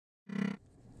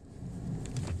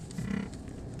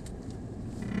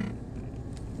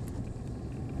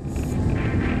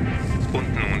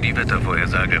Die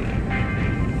Wettervorhersage.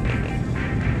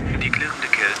 Die klirrende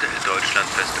Kälte hält Deutschland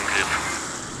fest im Griff.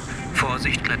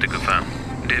 Vorsicht, Glättegefahr.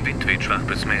 Der Wind weht schwach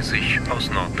bis mäßig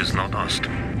aus Nord bis Nordost.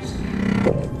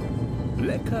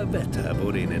 Lecker Wetter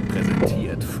wurde Ihnen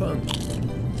präsentiert von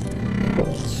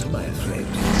Smile Flames.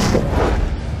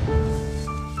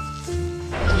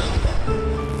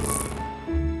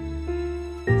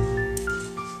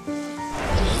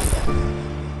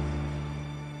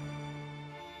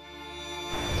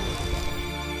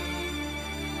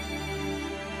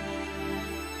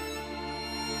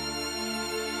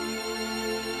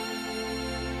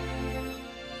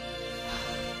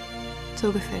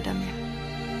 So gefällt er mir.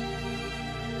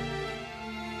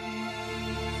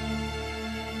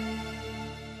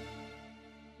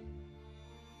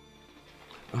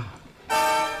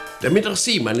 Damit auch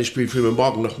Sie meine Spielfilme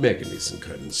morgen noch mehr genießen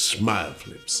können. Smile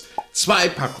Flips. 2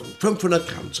 Packungen, 500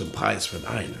 Gramm zum Preis von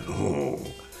einer. Oh,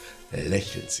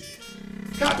 lächeln Sie.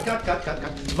 Cut, cut, cut, cut,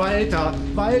 cut.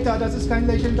 Walter, das ist kein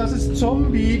Lächeln, das ist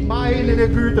Zombie. Meine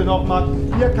Güte nochmal.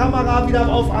 Hier, Kamera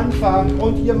wieder auf Anfang.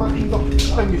 Und hier, mach ihn doch,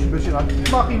 streng mich ein bisschen an.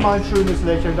 Mach ihm mal ein schönes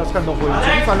Lächeln, das kann doch wohl nicht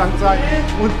so verlangt sein.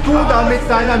 Und du da mit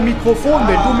deinem Mikrofon,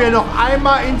 wenn du mir noch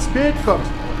einmal ins Bild kommst,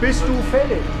 bist du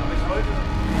fällig.